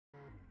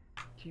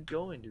Keep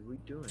going, dude. What are you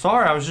doing?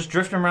 Sorry, I was just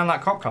drifting around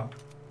that cop car.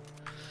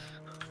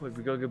 Wait,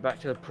 we gotta go back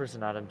to the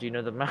prison, Adam. Do you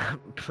know the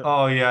map?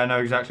 Oh yeah, I know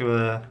exactly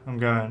where I'm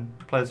going.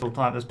 I play this all the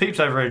time. There's peeps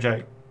over here,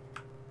 Jake.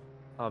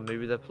 Oh,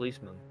 maybe they're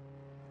policemen.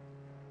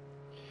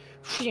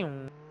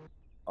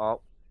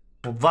 Oh.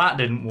 Well, that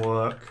didn't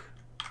work.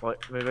 Wait,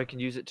 maybe I can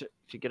use it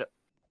to get up.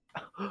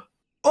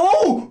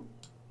 Oh!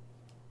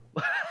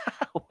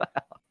 Wow.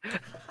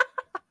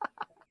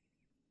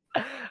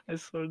 I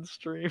saw it in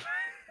stream.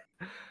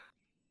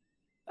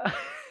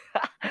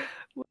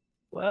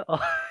 Well,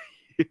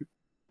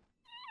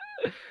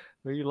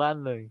 where are you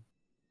landing?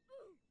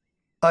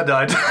 I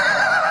died.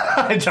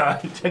 I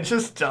died. I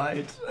just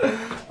died.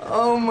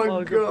 Oh my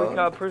god. Go break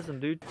out of prison,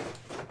 dude.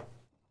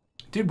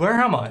 Dude, where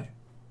am I?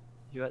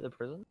 You at the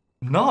prison?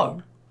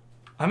 No.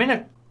 I'm in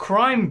a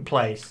crime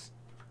place.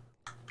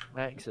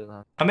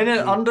 Excellent. I'm in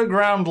an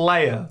underground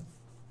layer.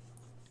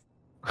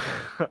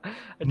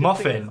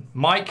 Muffin.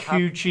 Mike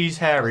Hugh Cheese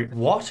Hairy.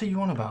 What are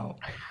you on about?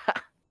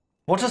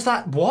 What does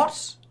that...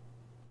 What?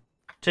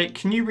 Jake,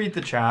 can you read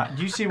the chat?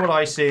 Do you see what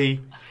I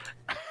see?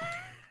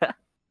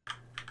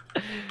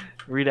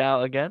 Read it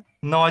out again?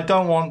 No, I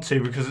don't want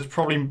to because it's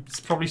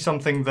probably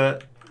something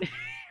that...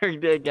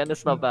 Read it again?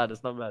 It's not bad,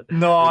 it's not bad.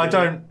 No, I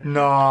don't...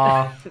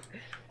 Nah.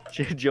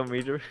 Do you want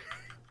me to...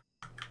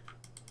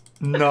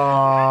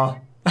 Nah.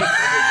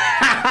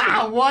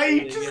 Why are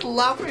you just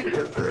laughing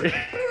at me?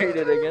 Read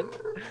it again?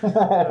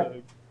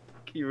 Can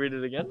you read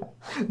it again?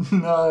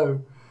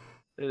 No.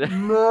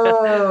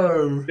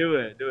 No. Do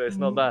it, it's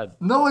not bad.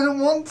 No, I don't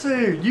want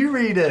to. You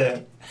read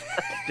it.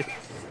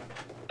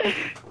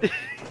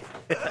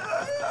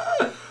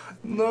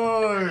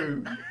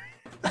 No.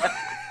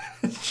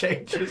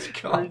 Jake just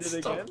can't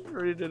stop.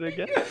 Read it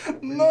again.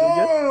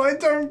 No, I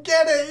don't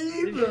get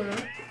it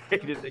either.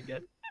 Read it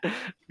again.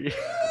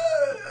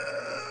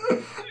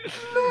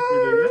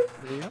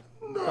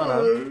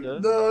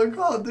 No, I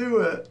can't do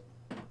it.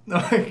 No,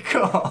 I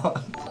can't.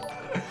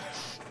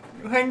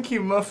 Thank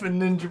you, Muffin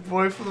Ninja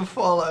Boy, for the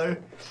follow.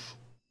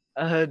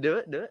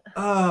 Do it.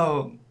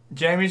 Oh,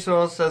 Jamie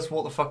Source says,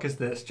 what the fuck is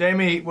this?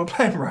 Jamie, we're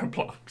playing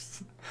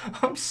Roblox.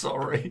 I'm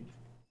sorry.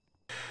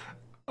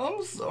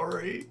 I'm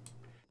sorry.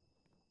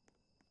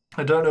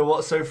 I don't know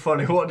what's so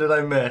funny. What did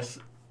I miss?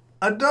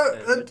 I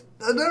don't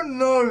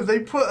know. They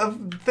put a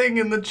thing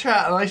in the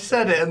chat and I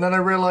said it and then I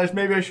realised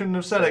maybe I shouldn't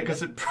have said it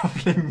because it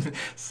probably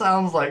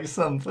sounds like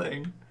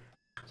something.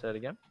 Say it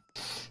again.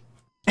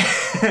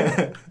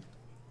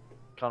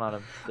 Come on,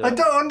 Adam. I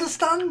don't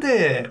understand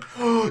it.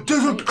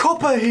 There's a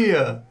copper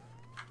here.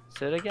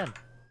 Say it again.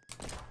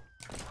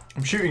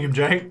 I'm shooting him,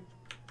 Jake.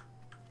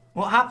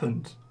 What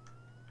happened?